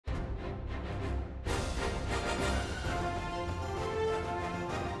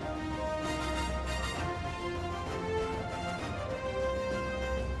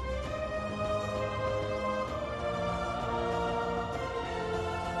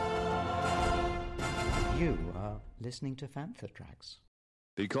You are listening to Fantha Tracks.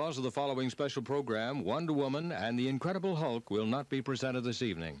 Because of the following special program, Wonder Woman and the Incredible Hulk will not be presented this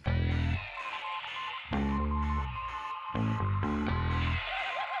evening.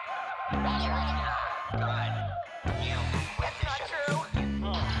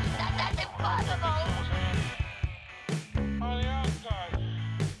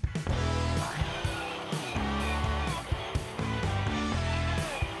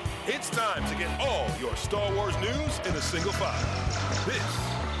 It's time to get all your Star Wars news in a single file.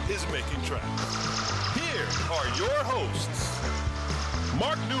 This is Making Tracks. Here are your hosts,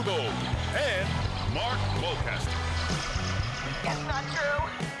 Mark Newbold and Mark Mulcaster. It's not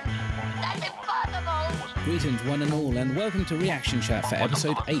true. That's impossible. Greetings one and all, and welcome to Reaction Chat for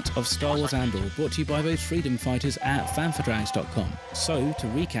episode 8 of Star Wars Andor, brought to you by those freedom fighters at fanfordrags.com. So, to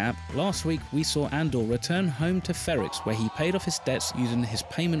recap, last week we saw Andor return home to Ferrix, where he paid off his debts using his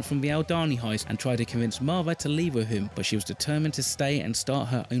payment from the Aldani heist and tried to convince Marva to leave with him, but she was determined to stay and start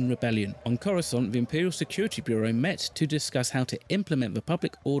her own rebellion. On Coruscant, the Imperial Security Bureau met to discuss how to implement the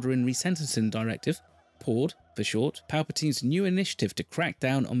Public Order in Resentencing Directive, PORD for short, Palpatine's new initiative to crack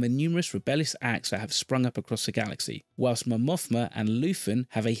down on the numerous rebellious acts that have sprung up across the galaxy, whilst Mon Mothma and Luthen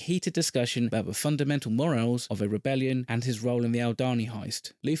have a heated discussion about the fundamental morals of a rebellion and his role in the Aldani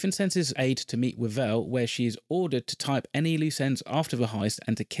heist. Luthen sends his aide to meet with Vel, where she is ordered to type any loose ends after the heist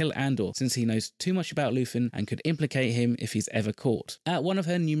and to kill Andor, since he knows too much about Luthen and could implicate him if he's ever caught. At one of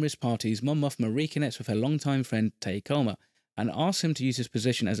her numerous parties, Mon Mothma reconnects with her longtime friend Tay Koma, and asks him to use his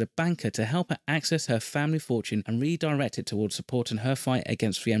position as a banker to help her access her family fortune and redirect it towards supporting her fight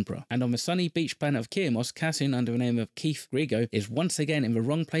against the Emperor. And on the sunny beach planet of Kiamos, Cassian, under the name of Keith Grigo, is once again in the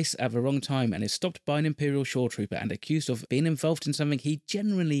wrong place at the wrong time and is stopped by an Imperial shore trooper and accused of being involved in something he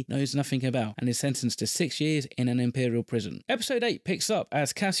generally knows nothing about, and is sentenced to 6 years in an Imperial prison. Episode 8 picks up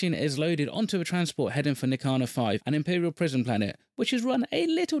as Cassian is loaded onto a transport heading for Narkina 5, an Imperial prison planet, which is run a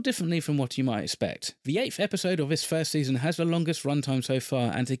little differently from what you might expect. The 8th episode of this first season has the longest runtime so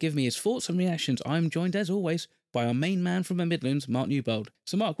far, and to give me his thoughts and reactions, I'm joined as always by our main man from the Midlands, Mark Newbold.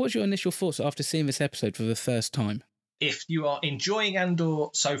 So Mark, what's your initial thoughts after seeing this episode for the first time? If you are enjoying Andor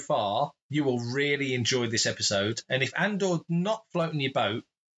so far, you will really enjoy this episode. And if Andor's not floating your boat,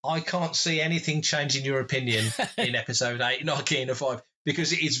 I can't see anything changing your opinion in episode 8, Narkina 5,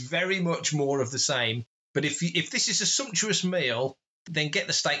 because it is very much more of the same. But if this is a sumptuous meal, then get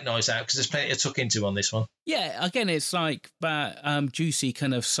the steak knives out, because there's plenty to tuck into on this one. Yeah, again, it's like that juicy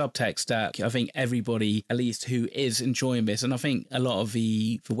kind of subtext that I think everybody, at least who is enjoying this, and I think a lot of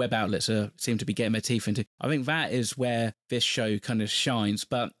the web outlets seem to be getting their teeth into, I think that is where this show kind of shines.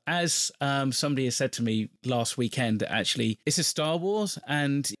 But as somebody has said to me last weekend, actually, this is Star Wars,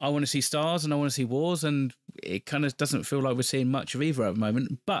 and I want to see stars and I want to see wars, and it kind of doesn't feel like we're seeing much of either at the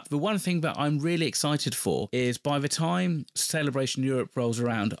moment. But the one thing that I'm really excited for is by the time Celebration Europe rolls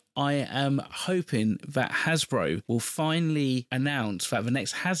around, I am hoping that Hasbro will finally announce that the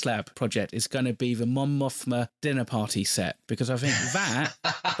next HasLab project is going to be the Mon Mothma dinner party set, because I think that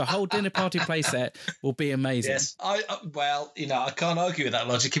the whole dinner party play set will be amazing. Yes, I can't argue with that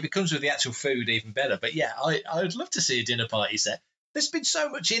logic. If it comes with the actual food, even better. But yeah, I would love to see a dinner party set. There's been so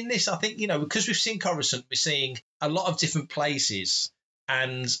much in this, I think, because we've seen Coruscant, we're seeing a lot of different places,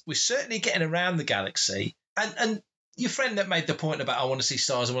 and we're certainly getting around the galaxy. And your friend that made the point about I want to see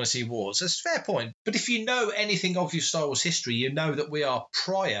stars, I want to see wars, that's a fair point. But if you know anything of your Star Wars history, you know that we are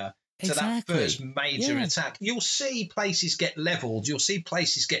prior to that first major attack. You'll see places get levelled. You'll see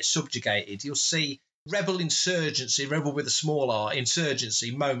places get subjugated. You'll see rebel insurgency, rebel with a small r,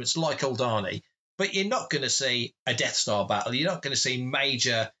 insurgency moments like Aldani. But you're not going to see a Death Star battle. You're not going to see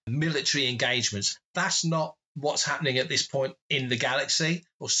major military engagements. That's not what's happening at this point in the galaxy,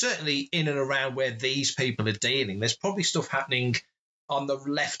 or certainly in and around where these people are dealing. There's probably stuff happening on the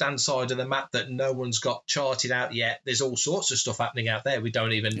left-hand side of the map that no one's got charted out yet. There's all sorts of stuff happening out there we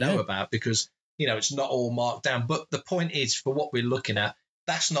don't even know about, because, it's not all marked down. But the point is, for what we're looking at,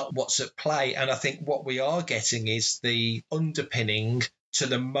 that's not what's at play. And I think what we are getting is the underpinning to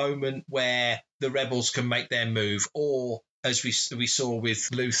the moment where the rebels can make their move, or as we saw with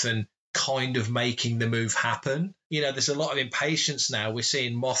Luthen, kind of making the move happen. There's a lot of impatience now. We're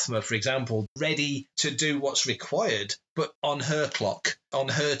seeing Mothma, for example, ready to do what's required, but on her clock, on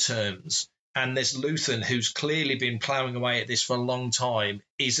her terms. And there's Luthen, who's clearly been ploughing away at this for a long time,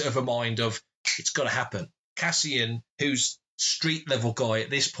 is of a mind of, it's got to happen. Cassian, who's street level guy at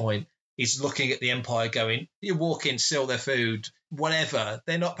this point, is looking at the Empire going, you walk in, steal their food, whatever.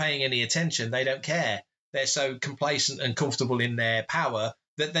 They're not paying any attention. They don't care. They're so complacent and comfortable in their power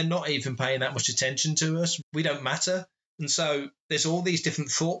that they're not even paying that much attention to us. We don't matter. And so there's all these different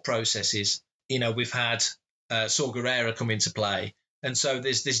thought processes we've had Saw Gerrera come into play. And so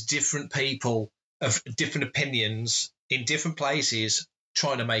there's different people of different opinions in different places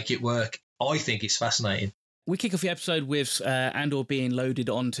trying to make it work. I think it's fascinating. We kick off the episode with Andor being loaded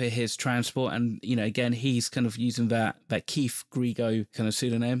onto his transport. And, again, he's kind of using that Keith Grigo kind of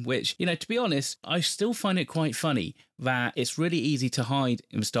pseudonym, which, to be honest, I still find it quite funny that it's really easy to hide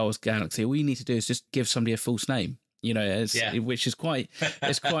in the Star Wars galaxy. All you need to do is just give somebody a false name. Which is quite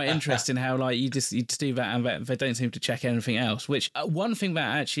interesting how you just do that and they don't seem to check anything else. Which one thing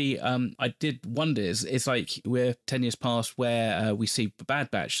that actually I did wonder is like we're 10 years past where we see the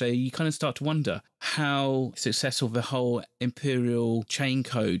Bad Batch, so you kind of start to wonder how successful the whole Imperial chain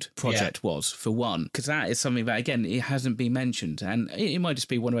code project was, for one, because that is something that, again, it hasn't been mentioned, and it might just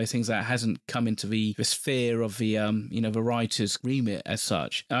be one of those things that hasn't come into the sphere of the the writer's remit as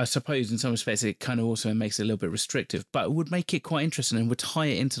such. I suppose in some respects it kind of also makes it a little bit restrictive, but it would make it quite interesting and would tie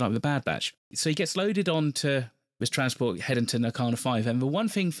it into like the Bad Batch. So he gets loaded onto this transport heading to Narkina 5, and the one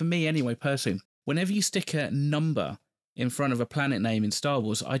thing for me anyway, personally, whenever you stick a number in front of a planet name in Star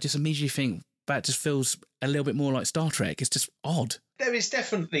Wars, I just immediately think that just feels a little bit more like Star Trek. It's just odd. There is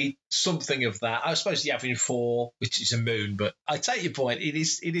definitely something of that. I suppose the Yavin 4, which is a moon, but I take your point. It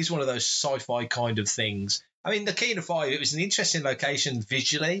is one of those sci-fi kind of things. I mean, Narkina 5, it was an interesting location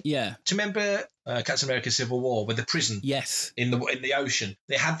visually. Yeah. Do you remember Captain America Civil War with the prison? Yes. In the ocean.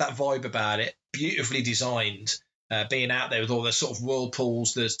 They had that vibe about it, beautifully designed. Being out there with all the sort of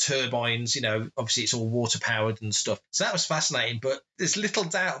whirlpools, there's turbines, obviously it's all water powered and stuff. So that was fascinating, but there's little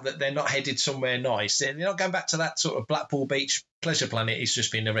doubt that they're not headed somewhere nice. They're not going back to that sort of Blackpool Beach pleasure planet he's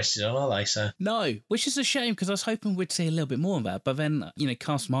just been arrested on, are they? So no, which is a shame because I was hoping we'd see a little bit more of that. But then,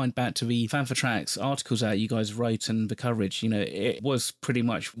 cast mind back to the Fan for Tracks articles that you guys wrote and the coverage, it was pretty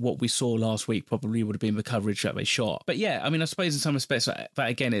much what we saw last week, probably would have been the coverage that they shot. But yeah, I mean, I suppose in some respects that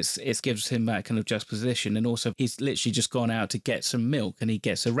again, it gives him that kind of juxtaposition. And also he's literally just gone out to get some milk and he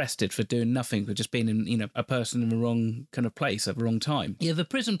gets arrested for doing nothing, for just being in, a person in the wrong kind of place at the wrong time. Yeah, the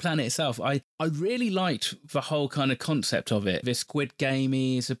prison planet itself, I really liked the whole kind of concept of it. This Squid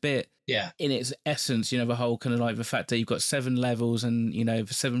Gamey is a bit, in its essence, the whole kind of like the fact that you've got 7 levels and,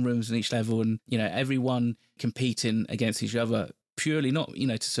 7 rooms in each level and, everyone competing against each other purely not,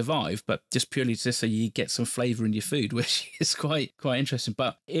 to survive, but just purely just so you get some flavour in your food, which is quite interesting.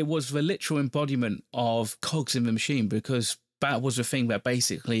 But it was the literal embodiment of cogs in the machine, because that was the thing that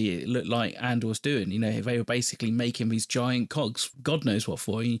basically it looked like Andor was doing. They were basically making these giant cogs, God knows what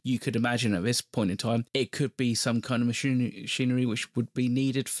for. You could imagine at this point in time, it could be some kind of machinery which would be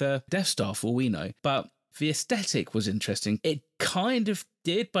needed for Death Star, for all we know. But the aesthetic was interesting. It kind of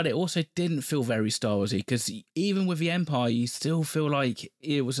did, but it also didn't feel very Star Warsy, because even with the Empire, you still feel like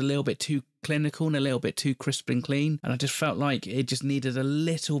it was a little bit too clinical and a little bit too crisp and clean. And I just felt like it just needed a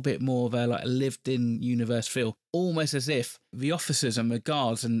little bit more of a lived-in universe feel, almost as if the officers and the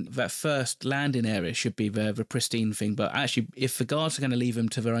guards and that first landing area should be the pristine thing. But actually, if the guards are going to leave them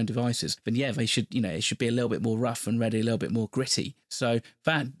to their own devices, then yeah, they should, it should be a little bit more rough and ready, a little bit more gritty. So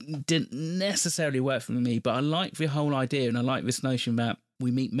that didn't necessarily work for me, but I like the whole idea, and I like this notion that we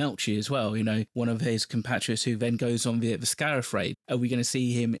meet Melchi as well, one of his compatriots who then goes on the Scarif raid. Are we going to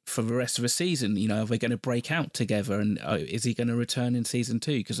see him for the rest of the season? Are they going to break out together? And is he going to return in season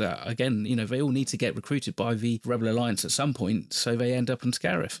 2? Because again, they all need to get recruited by the Rebel Alliance at some point, so they end up on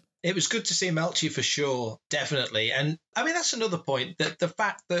Scarif. It was good to see Melchi for sure, definitely. And I mean, that's another point, that the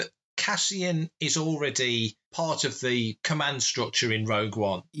fact that Cassian is already part of the command structure in Rogue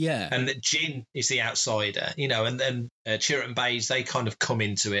One. Yeah. And that Jin is the outsider, and then Chirrut and Baze, they kind of come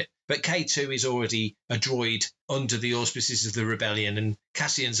into it. But K2 is already a droid under the auspices of the rebellion, and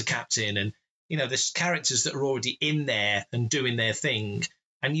Cassian's a captain. And, there's characters that are already in there and doing their thing.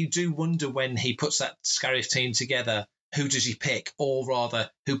 And you do wonder, when he puts that Scarif team together, who does he pick? Or rather,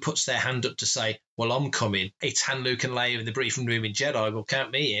 who puts their hand up to say, well, I'm coming. It's Han, Luke and Leia in the briefing room in Jedi. Well,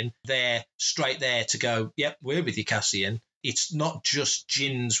 count me in. They're straight there to go, yep, we're with you, Cassian. It's not just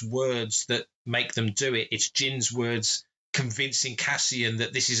Jin's words that make them do it. It's Jin's words convincing Cassian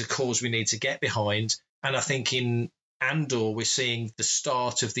that this is a cause we need to get behind. And I think in Andor, we're seeing the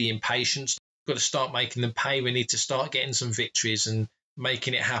start of the impatience. We've got to start making them pay. We need to start getting some victories and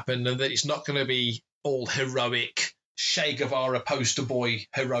making it happen. And that it's not going to be all heroic, Che Guevara poster boy,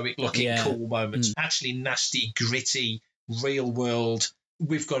 heroic looking cool moments. Actually nasty, gritty, real world.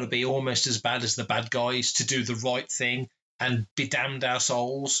 We've got to be almost as bad as the bad guys to do the right thing and be damned our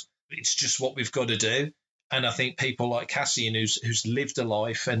souls. It's just what we've got to do. And I think people like Cassian, who's lived a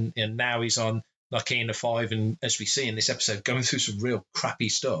life and now he's on Narkina 5, and as we see in this episode, going through some real crappy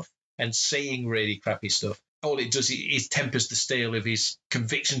stuff and seeing really crappy stuff. All it does is tempers the steel of his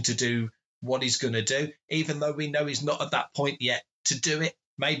conviction to do what he's going to do, even though we know he's not at that point yet to do it.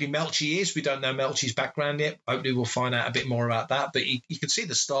 Maybe Melchi is. We don't know Melchi's background yet. Hopefully we'll find out a bit more about that. But you can see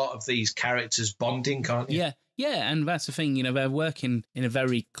the start of these characters bonding, can't you? Yeah, and that's the thing, they're working in a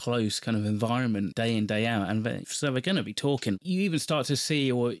very close kind of environment day in, day out, and so they're going to be talking. You even start to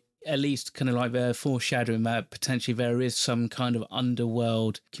see, or at least kind of like they're foreshadowing that potentially there is some kind of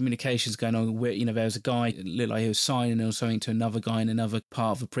underworld communications going on where, there was a guy that looked like he was signing or something to another guy in another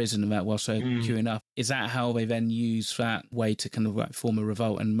part of the prison and that whilst they're queuing up. Is that how they then use that way to kind of like form a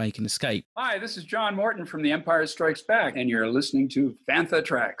revolt and make an escape? Hi, this is John Morton from The Empire Strikes Back, and you're listening to Fantha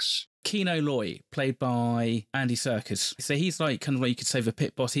Tracks. Kino Loy, played by Andy Serkis. So he's like kind of like, you could say, the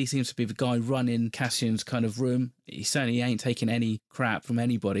pit boss. He seems to be the guy running Cassian's kind of room. He certainly ain't taking any crap from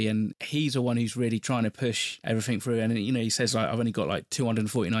anybody, and he's the one who's really trying to push everything through. And he says like, I've only got like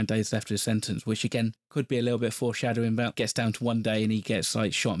 249 days left of his sentence, which again could be a little bit foreshadowing about gets down to one day and he gets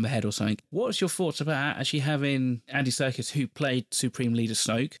like shot in the head or something. What's your thoughts about actually having Andy Serkis, who played Supreme Leader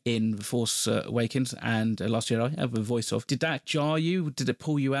Snoke in The Force Awakens and Last Jedi, have a voice of? Did that jar you? Did it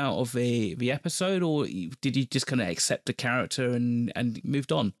pull you out of the episode, or did you just kind of accept the character and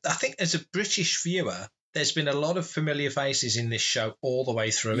moved on? I think as a British viewer, there's been a lot of familiar faces in this show all the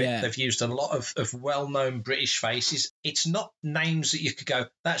way through it. They've used a lot of well-known British faces. It's not names that you could go,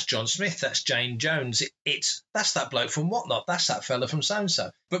 that's John Smith, that's Jane Jones. It's that's that bloke from Whatnot, that's that fella from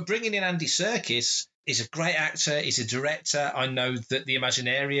so-and-so. But bringing in Andy Serkis, he's a great actor, he's a director. I know that the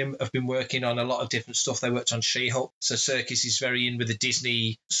Imaginarium have been working on a lot of different stuff. They worked on She-Hulk. So Serkis is very in with the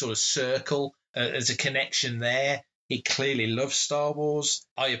Disney sort of circle. There's a connection there. He clearly loves Star Wars.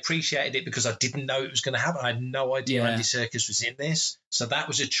 I appreciated it because I didn't know it was going to happen. I had no idea Andy Serkis was in this. So that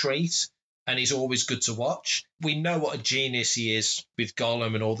was a treat, and he's always good to watch. We know what a genius he is with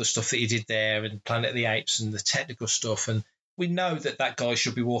Gollum and all the stuff that he did there and Planet of the Apes and the technical stuff. And we know that guy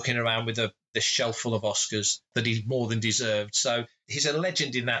should be walking around with the shelf full of Oscars that he more than deserved. So he's a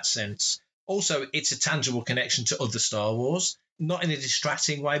legend in that sense. Also, it's a tangible connection to other Star Wars. Not in a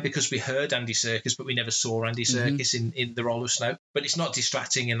distracting way, because we heard Andy Serkis, but we never saw Andy Serkis in the role of Snoke. But it's not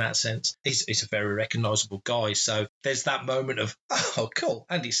distracting in that sense. He's a very recognisable guy. So there's that moment of, oh, cool,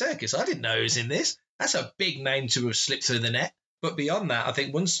 Andy Serkis. I didn't know he was in this. That's a big name to have slipped through the net. But beyond that, I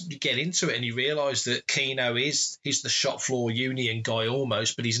think once you get into it and you realise that Kino he's the shop floor union guy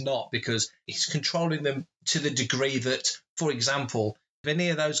almost, but he's not, because he's controlling them to the degree that, for example, if any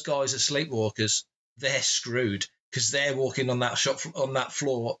of those guys are sleepwalkers, they're screwed. Because they're walking on that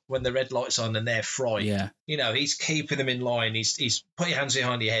floor when the red light's on and they're fried. Yeah. He's keeping them in line. He's put your hands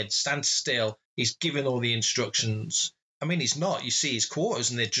behind your head, stand still. He's giving all the instructions. I mean, he's not. You see his quarters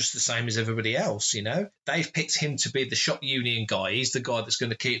and they're just the same as everybody else, They've picked him to be the shop union guy. He's the guy that's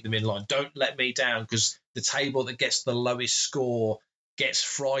going to keep them in line. Don't let me down, because the table that gets the lowest score gets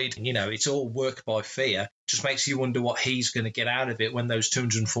fried. It's all work by fear. Just makes you wonder what he's going to get out of it when those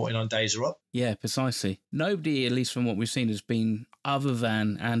 249 days are up. Yeah, precisely. Nobody, at least from what we've seen, has been, other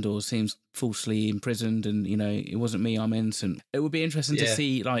than Andor, seems falsely imprisoned and, it wasn't me, I'm innocent. It would be interesting to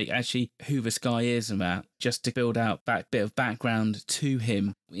see, actually who this guy is and that, just to build out that bit of background to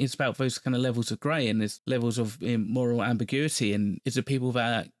him. It's about those kind of levels of grey, and there's levels of moral ambiguity, and is the people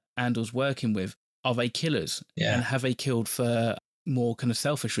that Andor's working with, are they killers? Yeah. And have they killed for more kind of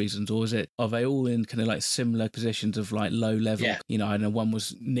selfish reasons, or are they all in kind of like similar positions of like low level? I know one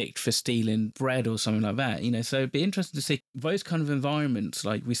was nicked for stealing bread or something like that, so it'd be interesting to see those kind of environments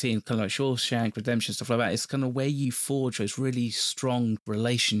like we see in kind of like Shawshank Redemption, stuff like that. It's kind of where you forge those really strong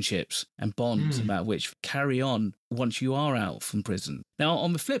relationships and bonds about which carry on once you are out from prison. Now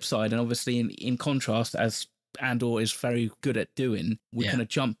on the flip side, and obviously in contrast, as Andor is very good at doing, we kind of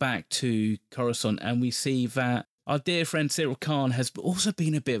jump back to Coruscant and we see that our dear friend Cyril Khan has also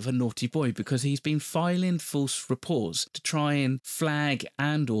been a bit of a naughty boy, because he's been filing false reports to try and flag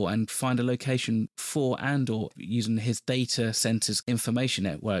Andor and find a location for Andor using his data center's information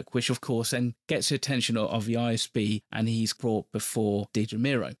network, which of course then gets the attention of the ISB, and he's brought before Dedra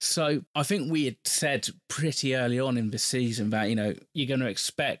Meero. So I think we had said pretty early on in the season that, you're going to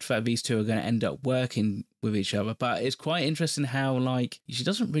expect that these two are going to end up working with each other, but it's quite interesting how she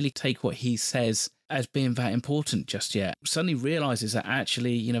doesn't really take what he says as being that important just yet. Suddenly realises that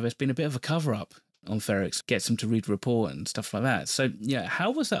actually, there's been a bit of a cover-up on Ferrix, gets him to read the report and stuff like that. So,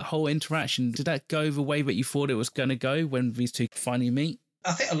 how was that whole interaction? Did that go the way that you thought it was going to go when these two finally meet?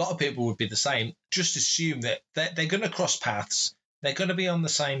 I think a lot of people would be the same. Just assume that they're going to cross paths. They're going to be on the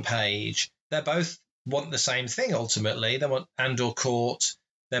same page. They both want the same thing, ultimately. They want Andor caught.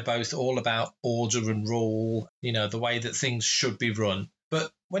 They're both all about order and rule, the way that things should be run. But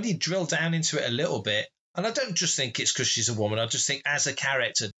when you drill down into it a little bit, and I don't just think it's because she's a woman, I just think as a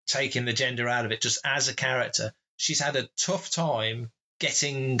character, taking the gender out of it, just as a character, she's had a tough time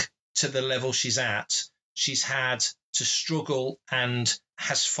getting to the level she's at. She's had to struggle and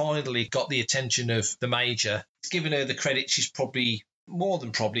has finally got the attention of the Major. Giving her the credit she's probably, more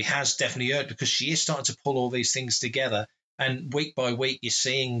than probably, has definitely earned, because she is starting to pull all these things together. And week by week, you're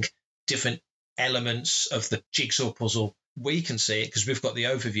seeing different elements of the jigsaw puzzle. We can see it because we've got the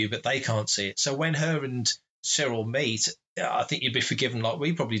overview, but they can't see it. So when her and Cyril meet, I think you'd be forgiven, like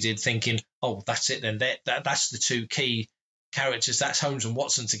we probably did, thinking, oh, that's it then. That's the two key characters. That's Holmes and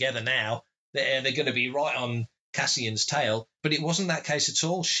Watson together now. They're going to be right on Cassian's tail. But it wasn't that case at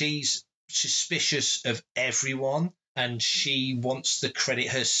all. She's suspicious of everyone, and she wants the credit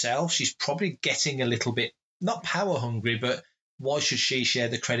herself. She's probably getting a little bit, not power hungry, but why should she share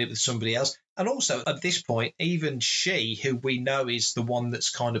the credit with somebody else? And also, at this point, even she, who we know is the one that's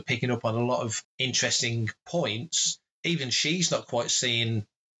kind of picking up on a lot of interesting points, even she's not quite seeing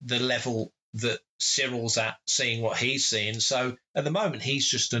the level that Cyril's at, seeing what he's seeing. So at the moment, he's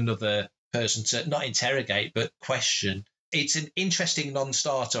just another person to not interrogate, but question. It's an interesting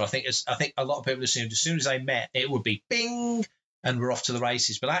non-starter. I think a lot of people assumed as soon as they met, it would be bing, and we're off to the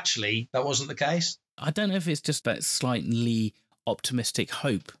races. But actually, that wasn't the case. I don't know if it's just that slightly optimistic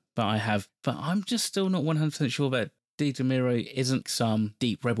hope that I have, but I'm just still not 100% sure that De Miro isn't some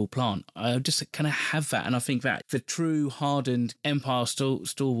deep rebel plant. I just kind of have that, and I think that the true hardened Empire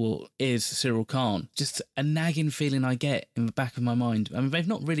stalwart is Cyril Khan. Just a nagging feeling I get in the back of my mind. I mean, they've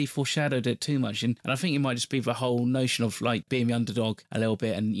not really foreshadowed it too much, and I think it might just be the whole notion of like being the underdog a little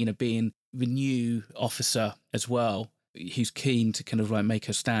bit, and, you know, being the new officer as well, who's keen to kind of like make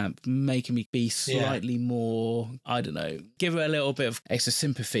her stamp, making me be slightly more, I don't know, give her a little bit of extra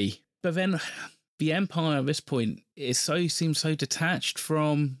sympathy. But then the Empire at this point seems so detached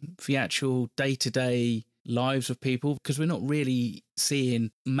from the actual day-to-day lives of people, because we're not really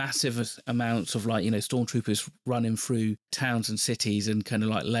seeing massive amounts of, like, you know, stormtroopers running through towns and cities and kind of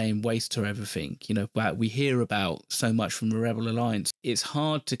like laying waste to everything, you know, that we hear about so much from the Rebel Alliance. It's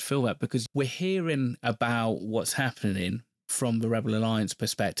hard to feel that because we're hearing about what's happening from the Rebel Alliance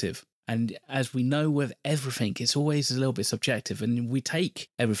perspective. And as we know with everything, it's always a little bit subjective, and we take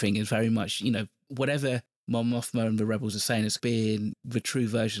everything as very much, you know, whatever Mon Mothma and the rebels are saying as being the true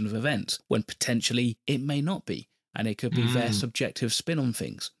version of events, when potentially it may not be, and it could be their subjective spin on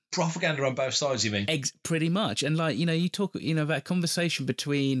things. Propaganda on both sides, you mean? Pretty much. And like, you know, you talk, you know, that conversation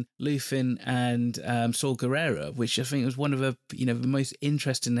between Luthen and Saul Guerrero, which I think was one of the, you know, the most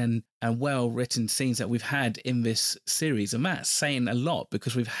interesting and well-written scenes that we've had in this series. And that's saying a lot,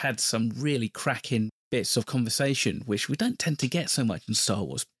 because we've had some really cracking bits of conversation, which we don't tend to get so much in Star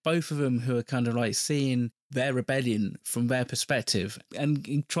Wars. Both of them who are kind of like seeing their rebellion from their perspective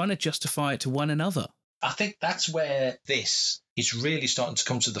and trying to justify it to one another. I think that's where this is really starting to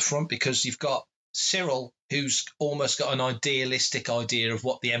come to the front, because you've got Cyril, who's almost got an idealistic idea of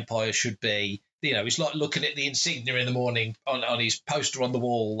what the Empire should be. You know, he's like looking at the insignia in the morning on his poster on the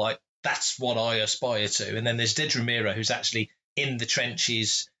wall, like, that's what I aspire to. And then there's Dedra Meero, who's actually in the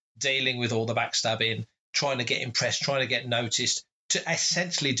trenches, dealing with all the backstabbing, trying to get impressed, trying to get noticed, to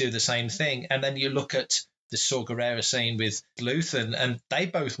essentially do the same thing. And then you look at the Saw Gerrera scene with Luthen, and they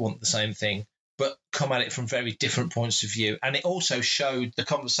both want the same thing, but come at it from very different points of view. And it also showed the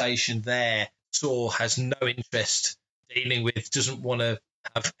conversation there. Saw has no interest dealing with, doesn't want to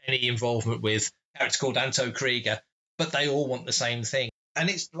have any involvement with a character called Anto Krieger, but they all want the same thing. And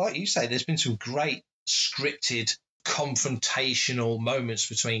it's like you say, there's been some great scripted confrontational moments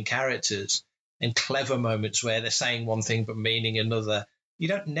between characters and clever moments where they're saying one thing but meaning another. You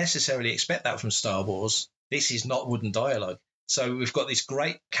don't necessarily expect that from Star Wars. This is not wooden dialogue. So we've got this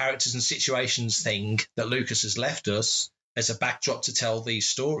great characters and situations thing that Lucas has left us as a backdrop to tell these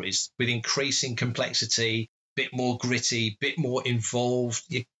stories with increasing complexity, bit more gritty, bit more involved.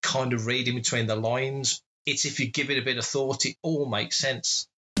 You're kind of reading between the lines. It's, if you give it a bit of thought, it all makes sense.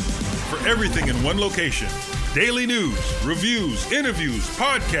 For everything in one location, daily news, reviews, interviews,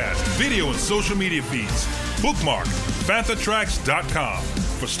 podcasts, video, and social media feeds, bookmark FanthaTracks.com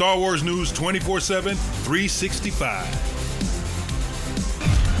for Star Wars news 24/7, 365.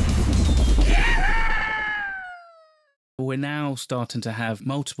 We're now starting to have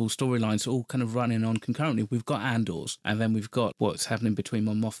multiple storylines all kind of running on concurrently. We've got Andor's, and then we've got what's happening between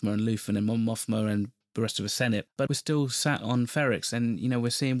Mon Mothma and Luthen, and Mon Mothma and the rest of the Senate. But we're still sat on Ferrix, and, you know,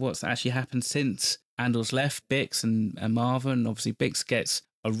 we're seeing what's actually happened since Andor's left, Bix and Marva, and obviously Bix gets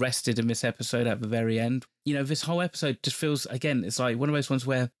arrested in this episode at the very end. You know, this whole episode just feels, again, it's like one of those ones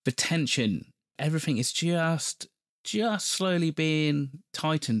where the tension, everything is just just slowly being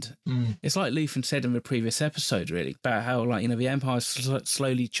tightened. It's like Luthen said in the previous episode, really, about how, like, the Empire's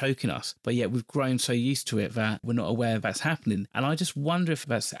slowly choking us, but yet we've grown so used to it that we're not aware that's happening. And I just wonder if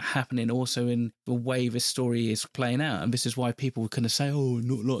that's happening also in the way this story is playing out. And this is why people kind of say, oh,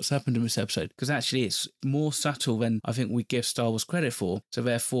 not lots happened in this episode, because actually it's more subtle than I think we give Star Wars credit for. So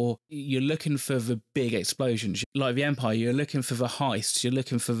therefore, you're looking for the big explosions. Like the Empire, you're looking for the heists, you're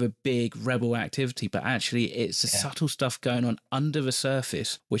looking for the big rebel activity, but actually it's the subtle stuff going on under the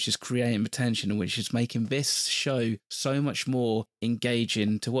surface which is creating the tension and which is making this show so much more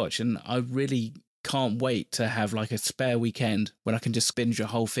engaging to watch. And I really can't wait to have like a spare weekend when I can just binge the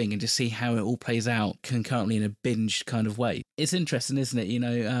whole thing and just see how it all plays out concurrently in a binge kind of way. It's interesting, isn't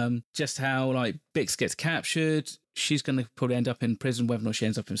it? Just how like Bix gets captured. She's going to probably end up in prison, whether or not she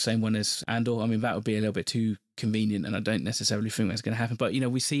ends up in the same one as Andor. I mean, that would be a little bit too convenient, and I don't necessarily think that's going to happen. But,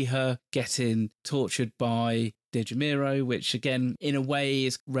 we see her getting tortured by Dejamiro, which, again, in a way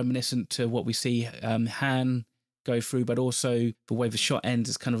is reminiscent to what we see Han go through, but also the way the shot ends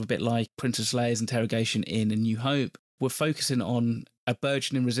is kind of a bit like Princess Leia's interrogation in A New Hope. We're focusing on a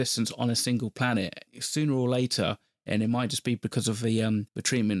burgeoning resistance on a single planet. Sooner or later, and it might just be because of the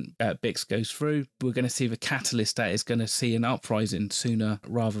treatment Bix goes through, we're going to see the catalyst that is going to see an uprising sooner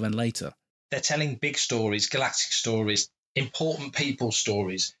rather than later. They're telling big stories, galactic stories, important people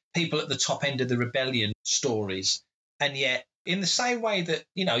stories, people at the top end of the rebellion stories. And yet, in the same way that,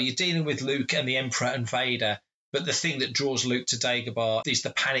 you're dealing with Luke and the Emperor and Vader, but the thing that draws Luke to Dagobah is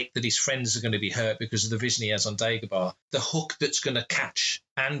the panic that his friends are going to be hurt because of the vision he has on Dagobah. The hook that's going to catch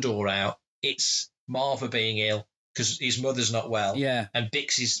Andor out, it's Marva being ill because his mother's not well. Yeah. And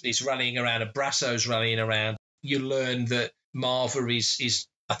Bix is rallying around and Brasso's rallying around. You learn that Marva is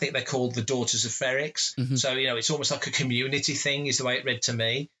I think they're called the Daughters of Ferrix. Mm-hmm. So, it's almost like a community thing is the way it read to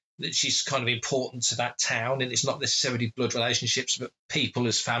me, that she's kind of important to that town. And it's not necessarily blood relationships, but people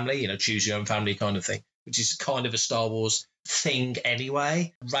as family, choose your own family kind of thing, which is kind of a Star Wars thing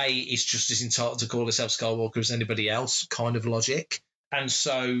anyway. Rey is just as entitled to call herself Skywalker as anybody else, kind of logic. And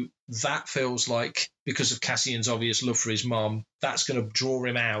so that feels like, because of Cassian's obvious love for his mom, that's going to draw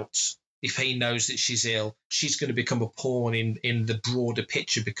him out. If he knows that she's ill, she's going to become a pawn in the broader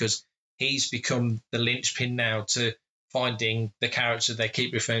picture, because he's become the linchpin now to finding the character they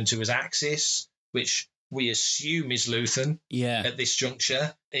keep referring to as Axis, which we assume is Luthen at this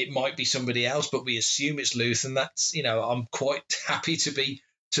juncture. It might be somebody else, but we assume it's Luthen. That's, I'm quite happy to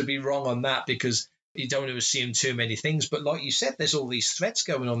be wrong on that, because you don't want to assume too many things. But like you said, there's all these threads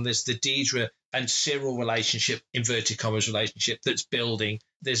going on. There's the Deidre and Cyril relationship, inverted commas relationship, that's building.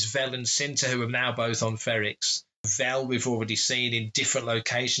 There's Vel and Cinta, who are now both on Ferrix. Vel we've already seen in different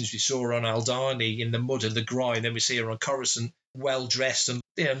locations. We saw her on Aldani in the mud and the grime. Then we see her on Coruscant, well-dressed and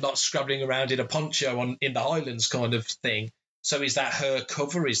not scrabbling around in a poncho in the Highlands kind of thing. So is that her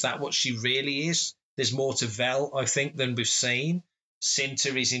cover? Is that what she really is? There's more to Vel, I think, than we've seen.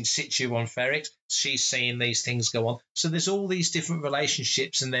 Cinta is in situ on Ferrix. She's seeing these things go on. So there's all these different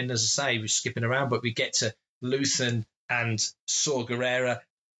relationships. And then, as I say, we're skipping around, but we get to Luthen and Saw Gerrera,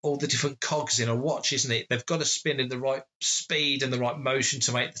 all the different cogs in a watch, isn't it? They've got to spin in the right speed and the right motion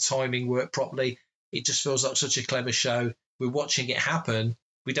to make the timing work properly. It just feels like such a clever show. We're watching it happen.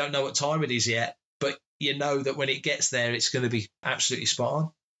 We don't know what time it is yet, but you know that when it gets there, it's going to be absolutely spot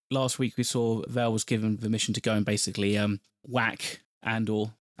on. Last week we saw Vel was given the mission to go and basically whack Andor,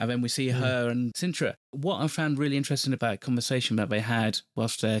 and then we see her and Cintra. What I found really interesting about a conversation that they had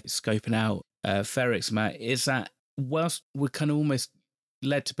whilst they're scoping out Ferrix, Matt, is that whilst we're kind of almost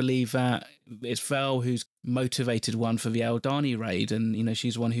led to believe that it's Vel who's motivated one for the Aldani raid, and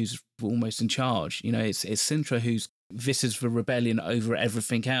she's one who's almost in charge. It's Cintra who's this is the rebellion over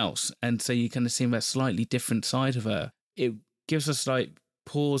everything else, and so you kind of see that slightly different side of her. It gives us like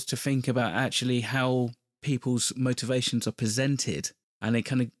pause to think about actually how people's motivations are presented, and it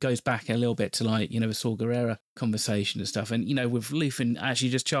kind of goes back a little bit to the Saw Gerrera conversation and stuff, and with Luthen actually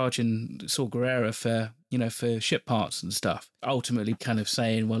just charging Saw Gerrera for ship parts and stuff, ultimately kind of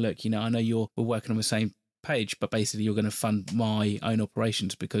saying, well, look, I know we're working on the same page, but basically you're going to fund my own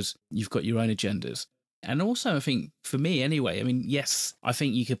operations because you've got your own agendas. And also, I think for me anyway, yes, I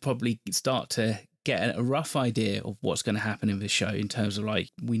think you could probably start to get a rough idea of what's going to happen in this show, in terms of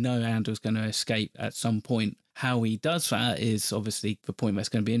we know Andor's going to escape at some point. How he does that is obviously the point that's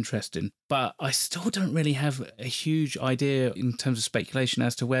going to be interesting. But I still don't really have a huge idea in terms of speculation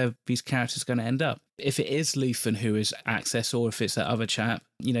as to where these characters are going to end up. If it is Luthen who is Access, or if it's that other chap,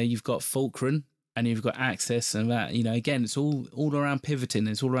 you've got Fulcrum, and you've got Axis and that, again, it's all around pivoting.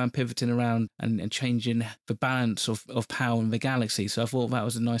 It's all around pivoting around and changing the balance of power in the galaxy. So I thought that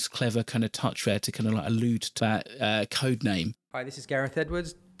was a nice, clever kind of touch there to kind of like allude to that code name. Hi, this is Gareth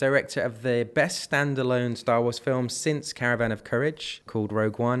Edwards, director of the best standalone Star Wars film since Caravan of Courage, called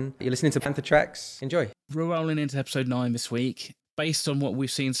Rogue One. You're listening to Panther Tracks. Enjoy. We're rolling into episode 9 this week. Based on what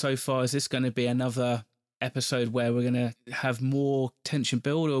we've seen so far, is this going to be another episode where we're going to have more tension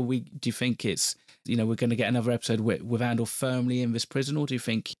build, or do you think it's, we're going to get another episode with Andor firmly in this prison, or do you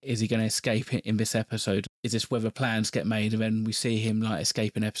think, is he going to escape in this episode? Is this whether plans get made and then we see him like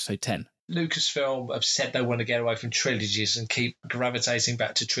escape in episode 10? Lucasfilm have said they want to get away from trilogies and keep gravitating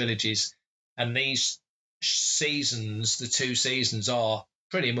back to trilogies. And these seasons, the 2 seasons, are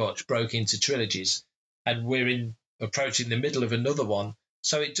pretty much broke into trilogies. And we're approaching the middle of another one.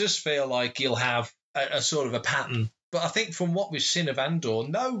 So it does feel like you'll have a sort of a pattern. But I think from what we've seen of Andor,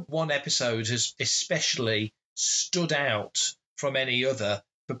 no one episode has especially stood out from any other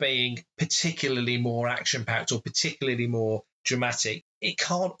for being particularly more action-packed or particularly more dramatic. It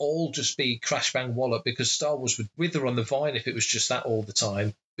can't all just be crash bang wallop, because Star Wars would wither on the vine if it was just that all the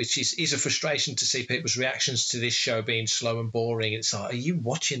time, which is a frustration to see people's reactions to this show being slow and boring. It's like, are you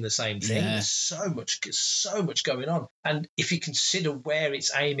watching the same thing? Yeah. There's so much going on. And if you consider where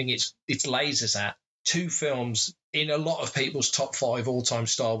it's aiming its lasers at, 2 films in a lot of people's top 5 all-time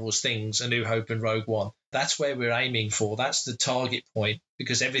Star Wars things, A New Hope and Rogue One, that's where we're aiming for. That's the target point,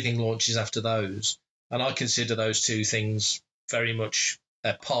 because everything launches after those. And I consider those 2 things very much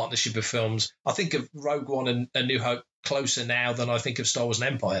a partnership of films. I think of Rogue One and A New Hope closer now than I think of Star Wars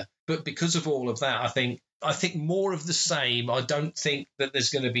and Empire. But because of all of that, I think more of the same. I don't think that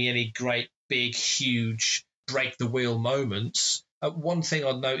there's going to be any great, big, huge break-the-wheel moments. One thing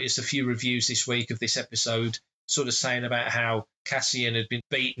I'd noticed a few reviews this week of this episode sort of saying about how Cassian had been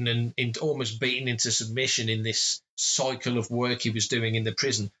beaten and almost beaten into submission in this cycle of work he was doing in the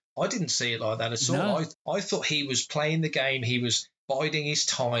prison. I didn't see it like that at all. No. I thought he was playing the game. He was biding his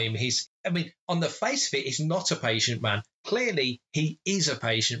time. On the face of it, he's not a patient man. Clearly, he is a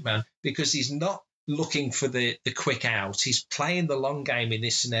patient man, because he's not looking for the quick out. He's playing the long game in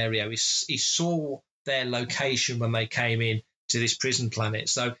this scenario. He saw their location when they came in to this prison planet.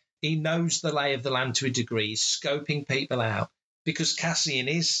 So he knows the lay of the land to a degree. He's scoping people out, because Cassian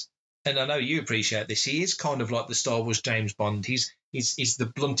is, and I know you appreciate this, he is kind of like the Star Wars James Bond. He's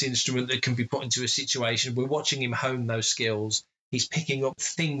the blunt instrument that can be put into a situation. We're watching him hone those skills. He's picking up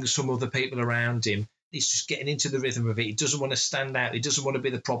things from other people around him. He's just getting into the rhythm of it. He doesn't want to stand out. He doesn't want to be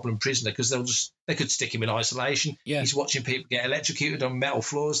the problem prisoner, because they could stick him in isolation. Yeah. He's watching people get electrocuted on metal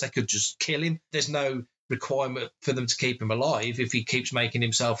floors. They could just kill him. There's no requirement for them to keep him alive if he keeps making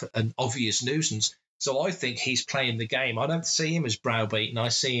himself an obvious nuisance. So I think he's playing the game. I don't see him as browbeaten. I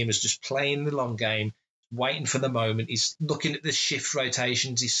see him as just playing the long game, waiting for the moment. He's looking at the shift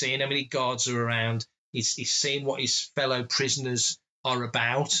rotations. He's seeing how many guards are around. He's seeing what his fellow prisoners are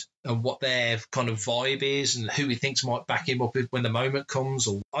about and what their kind of vibe is and who he thinks might back him up when the moment comes.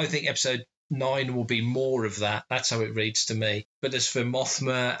 Or I think episode 9 will be more of that. That's how it reads to me. But as for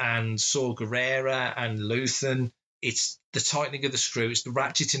Mothma and Saw Gerrera and Luthen, it's the tightening of the screw. It's the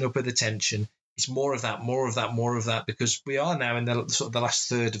ratcheting up of the tension. It's more of that, because we are now in the sort of the last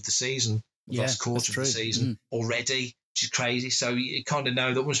third of the season, the last quarter of the season already, which is crazy. So you kind of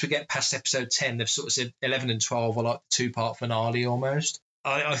know that once we get past episode 10, they've sort of said 11 and 12 are like the 2-part finale almost.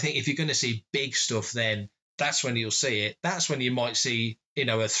 I think if you're going to see big stuff, then that's when you'll see it. That's when you might see, a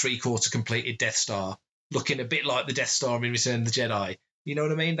 3/4 completed Death Star looking a bit like the Death Star in Return of the Jedi. You know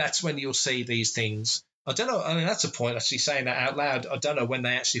what I mean? That's when you'll see these things. I don't know. I mean, that's a point, actually saying that out loud. I don't know when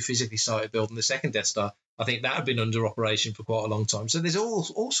they actually physically started building the second Death Star. I think that had been under operation for quite a long time. So there's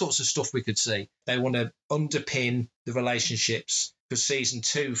all sorts of stuff we could see. They want to underpin the relationships, because season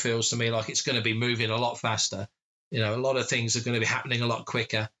 2 feels to me like it's going to be moving a lot faster. A lot of things are going to be happening a lot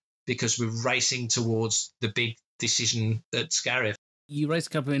quicker, because we're racing towards the big decision at Scarif. You raised a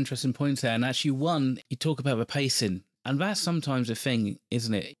couple of interesting points there, and actually one, you talk about the pacing. And that's sometimes a thing,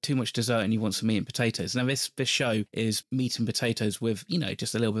 isn't it? Too much dessert and you want some meat and potatoes. Now, this show is meat and potatoes with,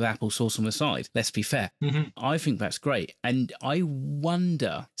 just a little bit of applesauce on the side. Let's be fair. Mm-hmm. I think that's great. And I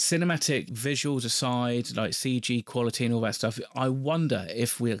wonder, cinematic visuals aside, like CG quality and all that stuff, I wonder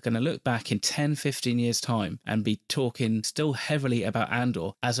if we're going to look back in 10, 15 years' time and be talking still heavily about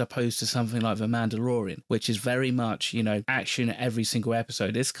Andor, as opposed to something like The Mandalorian, which is very much, action every single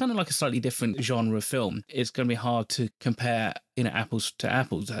episode. It's kind of like a slightly different genre of film. It's going to be hard to compare apples to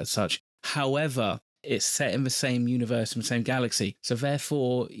apples as such. However, it's set in the same universe and the same galaxy, so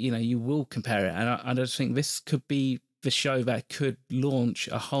therefore you will compare it, and I just think this could be the show that could launch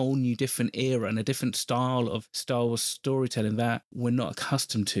a whole new different era and a different style of Star Wars storytelling that we're not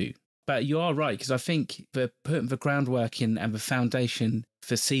accustomed to. But you are right, because I think they're putting the groundwork in and the foundation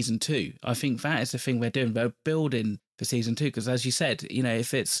for season 2. I think that is the thing they're doing. They're building for season 2, because as you said,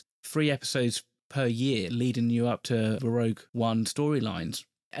 if it's 3 episodes per year leading you up to the Rogue One storylines,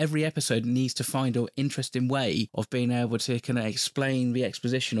 every episode needs to find an interesting way of being able to kind of explain the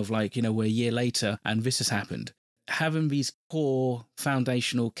exposition of we're a year later and this has happened. Having these core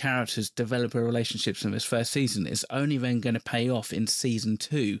foundational characters develop a relationships in this first season is only then going to pay off in season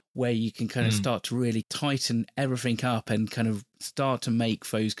 2, where you can kind of start to really tighten everything up and kind of start to make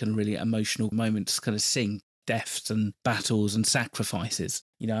those kind of really emotional moments kind of sing deaths and battles and sacrifices.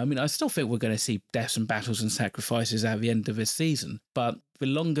 I still think we're going to see deaths and battles and sacrifices at the end of this season, but the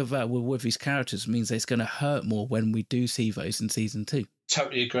longer that we're with these characters means it's going to hurt more when we do see those in season 2.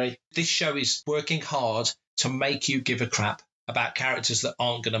 Totally agree. This show is working hard to make you give a crap about characters that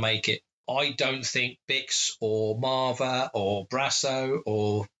aren't going to make it. I don't think Bix or Marva or Brasso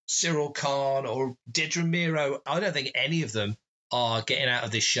or Cyril Khan or Dedra Miro, I don't think any of them are getting out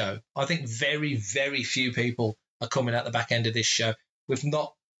of this show. I think very, very few people are coming out the back end of this show. We've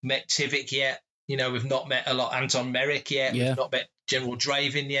not met Tivik yet. We've not met a lot Anton Merrick yet. Yeah. We've not met General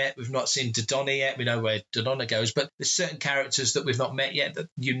Draven yet. We've not seen Dodonna yet. We know where Dodonna goes. But there's certain characters that we've not met yet that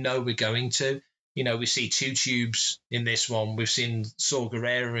we're going to. We see Two Tubes in this one. We've seen Saw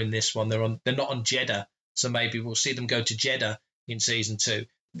Gerrera in this one. They're not on Jeddah, so maybe we'll see them go to Jeddah in season 2.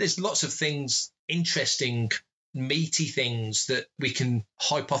 There's lots of things, interesting, meaty things that we can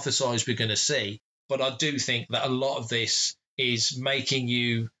hypothesize we're going to see. But I do think that a lot of this is making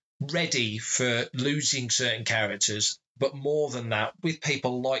you ready for losing certain characters. But more than that, with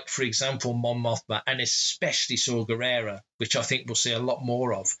people like, for example, Mon Mothma and especially Saw Gerrera, which I think we'll see a lot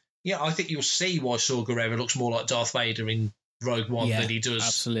more of. Yeah, I think you'll see why Saw Gerrera looks more like Darth Vader in Rogue One than he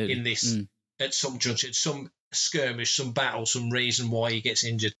does in this at some junction, some skirmish, some battle, some reason why he gets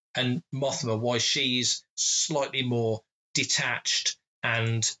injured. And Mothma, why she's slightly more detached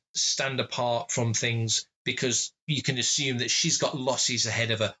and stand apart from things, because you can assume that she's got losses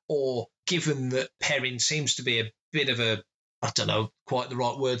ahead of her. Or given that Perrin seems to be a bit of a, I don't know quite the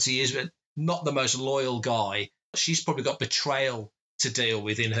right words he is, but not the most loyal guy, she's probably got betrayal to deal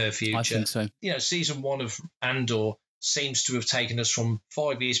with in her future. I think so. Season 1 of Andor seems to have taken us from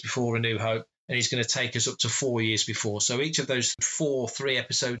 5 years before A New Hope, and he's going to take us up to 4 years before. So each of those 4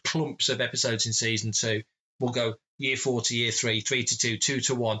 3-episode clumps of episodes in season 2 will go year 4 to year 3, 3 to 2, 2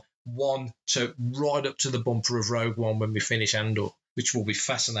 to 1, 1 to right up to the bumper of Rogue One when we finish Andor, which will be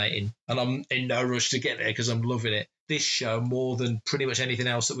fascinating. And I'm in no rush to get there because I'm loving it. This show, more than pretty much anything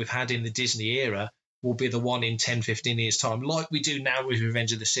else that we've had in the Disney era, will be the one in 10, 15 years' time, like we do now with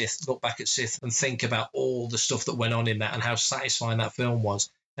Revenge of the Sith. Look back at Sith and think about all the stuff that went on in that and how satisfying that film was.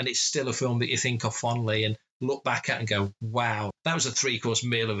 And it's still a film that you think of fondly and look back at and go, wow, that was a 3-course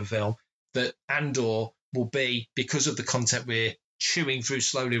meal of a film. That Andor will be, because of the content we're chewing through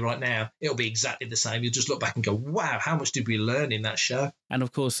slowly right now, it'll be exactly the same. You'll just look back and go, wow, how much did we learn in that show? And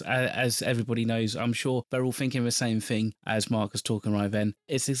of course, as everybody knows, I'm sure they're all thinking the same thing as Mark was talking right then.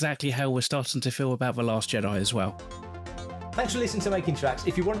 It's exactly how we're starting to feel about The Last Jedi as well. Thanks for listening to Making Tracks.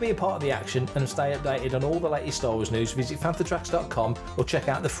 If you want to be a part of the action and stay updated on all the latest Star Wars news, visit fanthatracks.com or check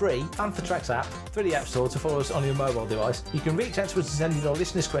out the free Fanthatracks app through the App Store to follow us on your mobile device. You can reach out to us and send in our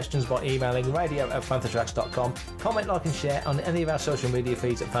listeners' questions by emailing radio@fanthatracks.com. Comment, like and share on any of our social media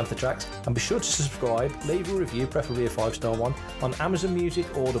feeds at Fanthatracks, and be sure to subscribe, leave a review, preferably a 5-star one, on Amazon Music,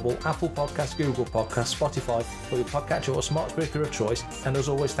 Audible, Apple Podcasts, Google Podcasts, Spotify, or your podcatcher or smart speaker of choice. And as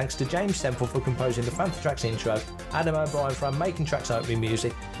always, thanks to James Semple for composing the Fanthatracks intro, Adam O'Brien for our Making Tracks opening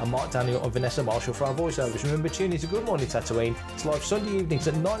music, and Mark Daniel and Vanessa Marshall for our voiceovers. Remember, tune in to Good Morning Tatooine. It's live Sunday evenings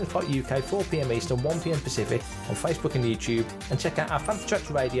at 9 o'clock UK, 4 PM Eastern, 1 PM Pacific on Facebook and YouTube. And check out our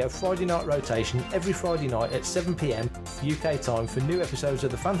Fanthatracks Radio Friday night rotation every Friday night at 7 PM UK time for new episodes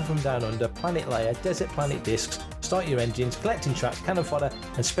of The Phantom from Down Under, Planet Leia, Desert Planet Discs, Start Your Engines, Collecting Tracks, Cannon Fodder,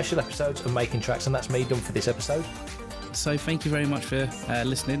 and special episodes of Making Tracks. And that's me done for this episode. So thank you very much for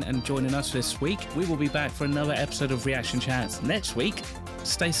listening and joining us this week. We will be back for another episode of Reaction Chats next week.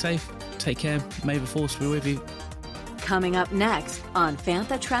 Stay safe, take care, may the Force be with you. Coming up next on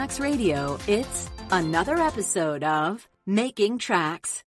Fanthatracks Radio, it's another episode of Making Tracks.